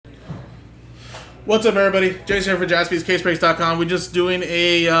What's up, everybody? Jason here for jaspyscasebreaks.com. We're just doing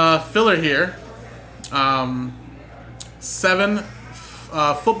a filler here. 7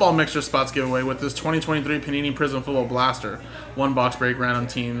 football mixer spots giveaway with this 2023 Panini Prizm Football Blaster. 1 box break, random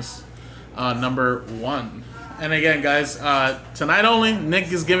teams, number 1. And again, guys, tonight only,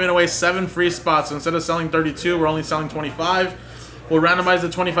 Nick is giving away 7 free spots. So instead of selling 32, we're only selling 25. We'll randomize the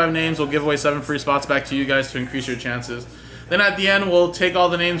 25 names. We'll give away 7 free spots back to you guys to increase your chances. Then at the end, we'll take all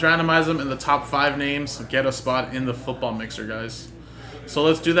the names, randomize them, and the top 5 names get a spot in the football mixer, guys. So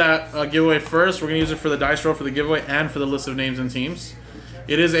let's do that giveaway first. We're going to use it for the dice roll for the giveaway and for the list of names and teams.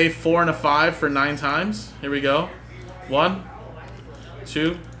 It is a 4 and a 5 for 9 times. Here we go. 1,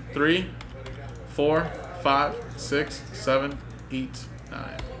 2, 3, 4, 5, 6, 7, 8,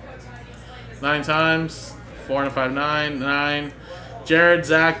 9. 9 times. 4 and a 5, 9. 9. Jared,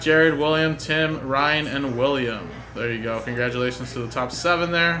 Zach, Jared, William, Tim, Ryan, and William. There you go. Congratulations to the top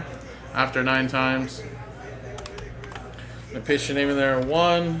 7 there after 9 times. I'm going to paste your name in there.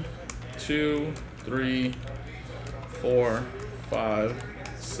 1, 2, 3, 4, 5,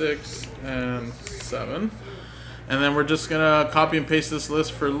 6, and 7. And then we're just going to copy and paste this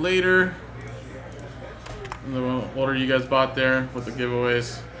list for later in the order you guys bought there with the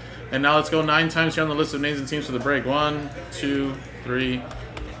giveaways. And now let's go 9 times here on the list of names and teams for the break. 1, 2, 3,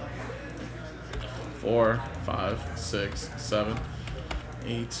 4, 5, 6, 7,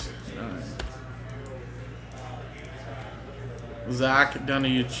 8, 9. Zach down to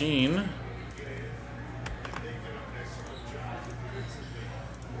Eugene.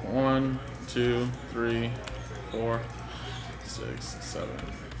 1, 2, 3, 4, 6, 7,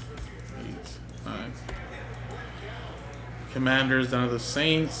 8, 9. Commanders down to the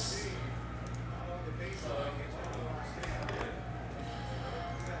Saints.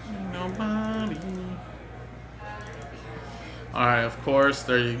 Nobody. Alright, of course,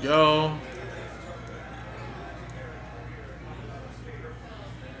 there you go.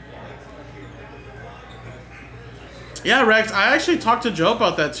 Yeah, Rex, I actually talked to Joe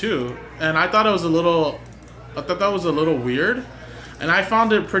about that too, and I thought that was a little weird, and I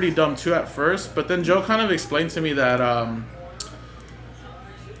found it pretty dumb too at first, but then Joe kind of explained to me that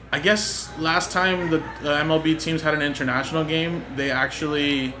I guess last time the MLB teams had an international game, they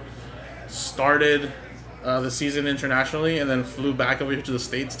actually started the season internationally and then flew back over here to the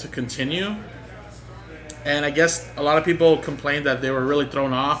States to continue. And I guess a lot of people complained that they were really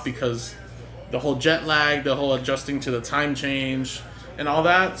thrown off because the whole jet lag, the whole adjusting to the time change and all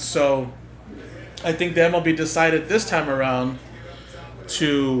that. So I think the MLB decided this time around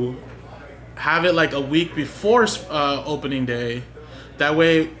to have it like a week before opening day. That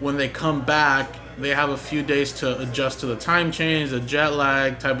way when they come back, they have a few days to adjust to the time change, the jet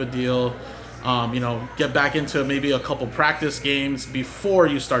lag type of deal. You know, get back into maybe a couple practice games before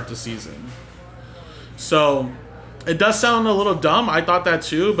you start the season. So it does sound a little dumb. I thought that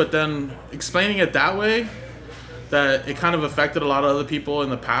too, but then explaining it that way, that it kind of affected a lot of other people in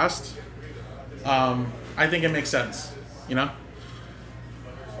the past, I think it makes sense, you know?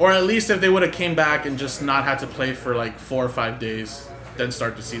 Or at least if they would have came back and just not had to play for like 4 or 5 days, then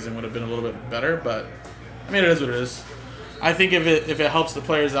start the season would have been a little bit better. But I mean, it is what it is. I think if it helps the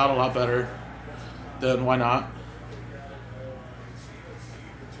players out a lot better, then why not?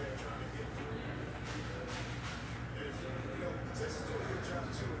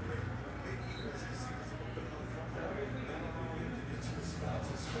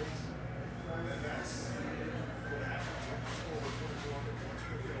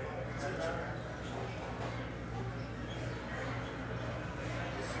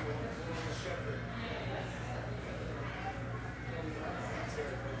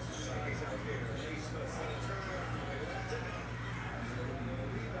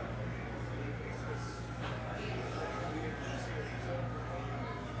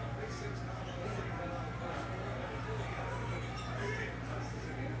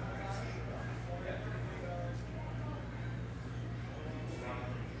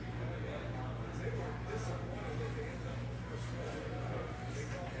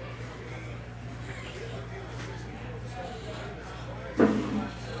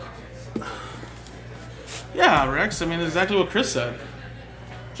 Yeah, Rex, I mean, exactly what Chris said.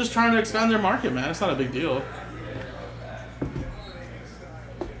 Just trying to expand their market, man. It's not a big deal.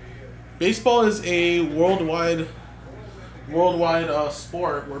 Baseball is a worldwide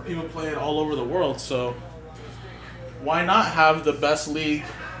sport where people play it all over the world, so why not have the best league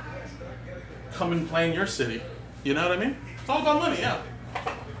come and play in your city? You know what I mean? It's all about money, yeah.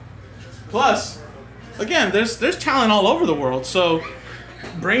 Plus, again, there's talent all over the world, so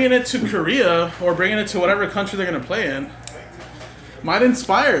bringing it to Korea or bringing it to whatever country they're going to play in might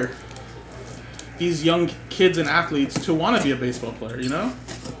inspire these young kids and athletes to want to be a baseball player, you know?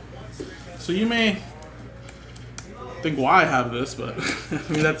 So you may think why I have this, but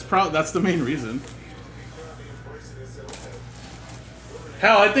I mean that's the main reason.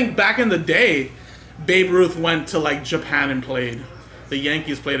 Hell, I think back in the day, Babe Ruth went to like Japan and played. The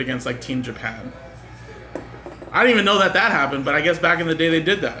Yankees played against like Team Japan. I didn't even know that happened, but I guess back in the day they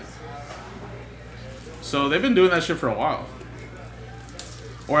did that. So they've been doing that shit for a while.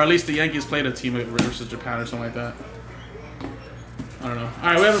 Or at least the Yankees played a team versus Japan or something like that. I don't know.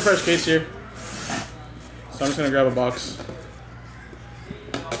 Alright, we have a fresh case here. So I'm just gonna grab a box.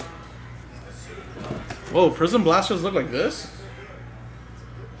 Whoa, Prizm blasters look like this?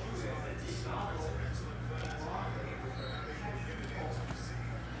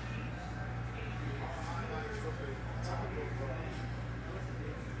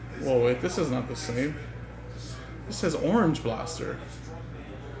 Whoa, wait, this is not the same. This says orange blaster.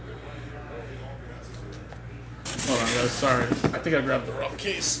 Hold on, guys, sorry. I think I grabbed the wrong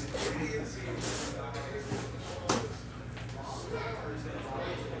case.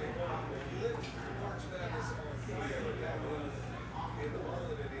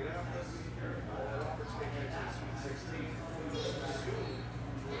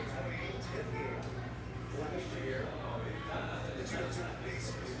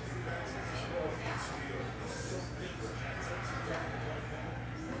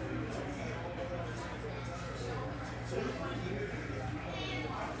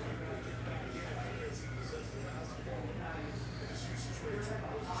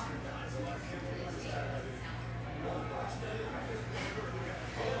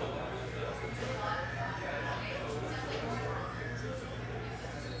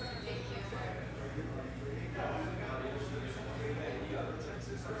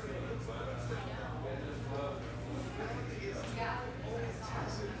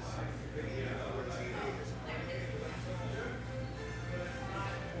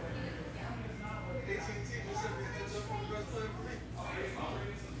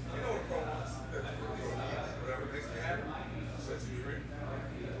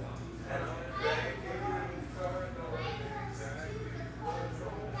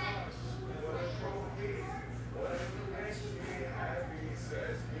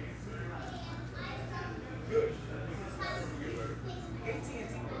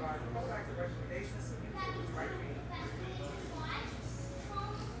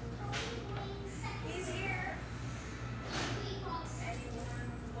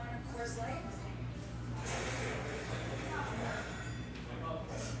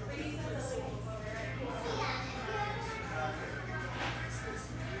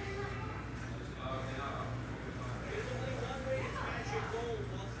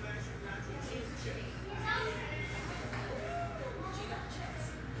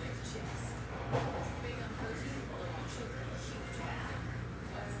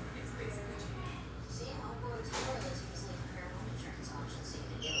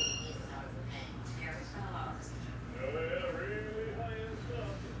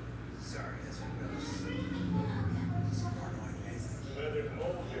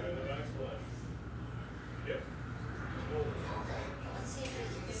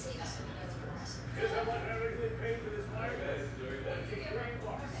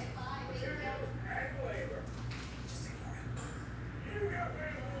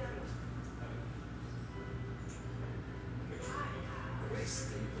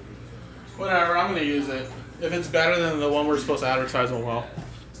 Whatever, I'm gonna use it. If it's better than the one we're supposed to advertise, oh well.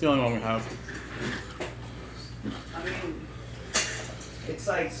 It's the only one we have. I mean, it's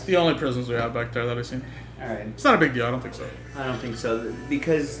like... It's the only Prizms we have back there that I've seen. Alright. It's not a big deal, I don't think so. I don't think so,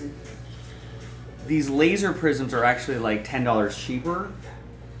 because these laser prisms are actually like $10 cheaper.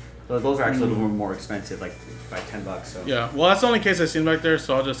 So those are actually a little more expensive, like by $10. So. Yeah, well, that's the only case I've seen back there,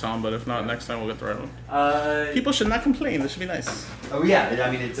 so I'll just tell them. But if not, next time we'll get the right one. People should not complain. This should be nice. Oh yeah, I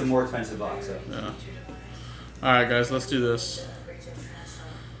mean it's a more expensive box. So. Yeah. All right, guys, let's do this.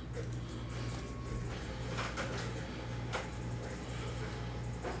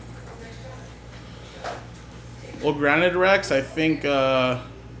 Well, granted, Rex, I think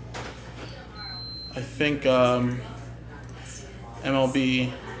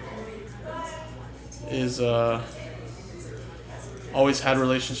MLB is always had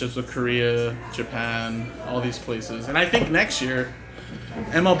relationships with Korea, Japan, all these places, and I think next year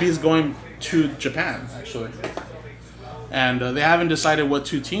MLB is going to Japan actually, and they haven't decided what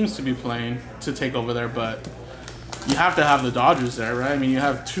two teams to be playing to take over there, but you have to have the Dodgers there, right? I mean, you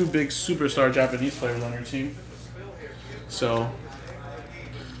have two big superstar Japanese players on your team, so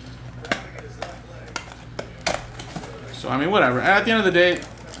I mean, whatever. At the end of the day,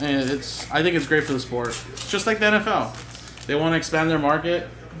 And I think it's great for the sport. It's just like the NFL. They want to expand their market.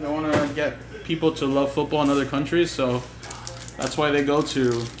 They want to get people to love football in other countries. So that's why they go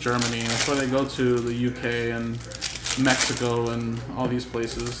to Germany. That's why they go to the UK and Mexico and all these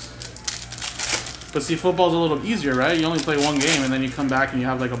places. But see, football's a little easier, right? You only play one game and then you come back and you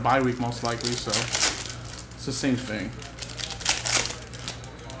have like a bye week most likely. So it's the same thing.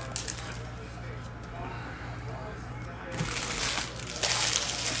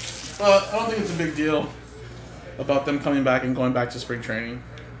 I don't think it's a big deal about them coming back and going back to spring training.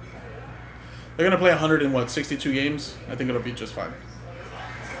 They're going to play 100 in what, 62 games? I think it'll be just fine.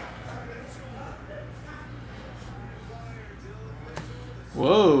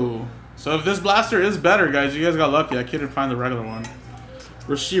 Whoa. So if this blaster is better, guys, you guys got lucky. I couldn't find the regular one.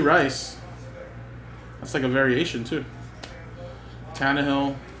 Rashee Rice. That's like a variation, too.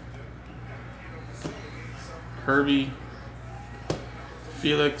 Tannehill. Herbie.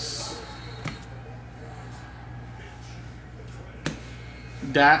 Felix.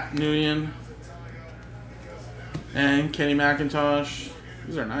 Dat Nguyen. And Kenny McIntosh.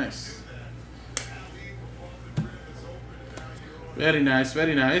 These are nice. Very nice,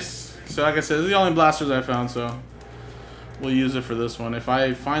 very nice. So like I said, these are the only blasters I found, so we'll use it for this one. If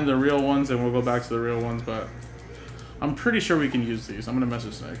I find the real ones, then we'll go back to the real ones, but I'm pretty sure we can use these. I'm going to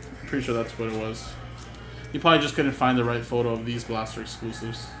message Nick. I'm pretty sure that's what it was. You probably just couldn't find the right photo of these blaster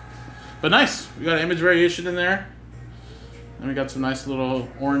exclusives. But nice. We got an image variation in there. And we got some nice little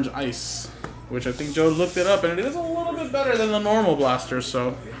orange ice, which I think Joe looked it up, and it is a little bit better than the normal blaster,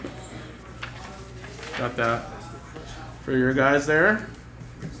 so got that for your guys there.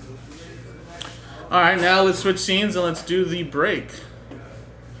 Alright, now let's switch scenes and let's do the break.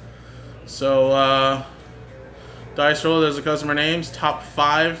 So, dice roll, there's the customer names. Top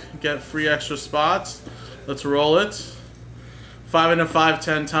 5 get free extra spots. Let's roll it. 5 and a 5,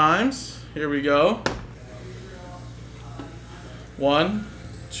 10 times. Here we go. 1,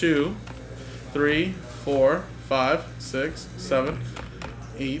 2, 3, 4, 5, 6, 7,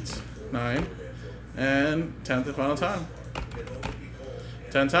 8, 9, and 10th and final time.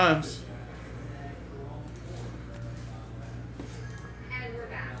 10 times.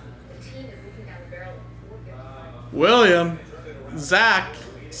 William, Zach,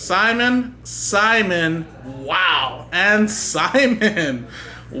 Simon, wow, and Simon.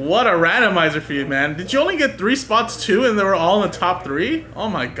 What a randomizer for you, man. Did you only get 3 spots too and they were all in the top 3? Oh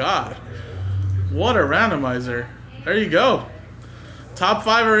my god. What a randomizer. There you go. Top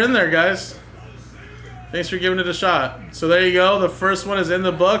 5 are in there, guys. Thanks for giving it a shot. So there you go. The first one is in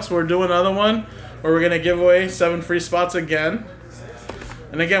the books. We're doing another one where we're going to give away 7 free spots again.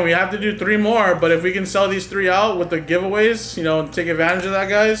 And again, we have to do 3 more, but if we can sell these 3 out with the giveaways, you know, take advantage of that,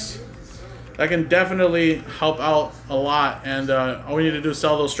 guys, that can definitely help out a lot. And all we need to do is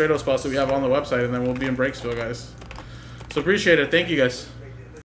sell those straight-up spots that we have on the website, and then we'll be in Breaksville, guys. So appreciate it. Thank you, guys.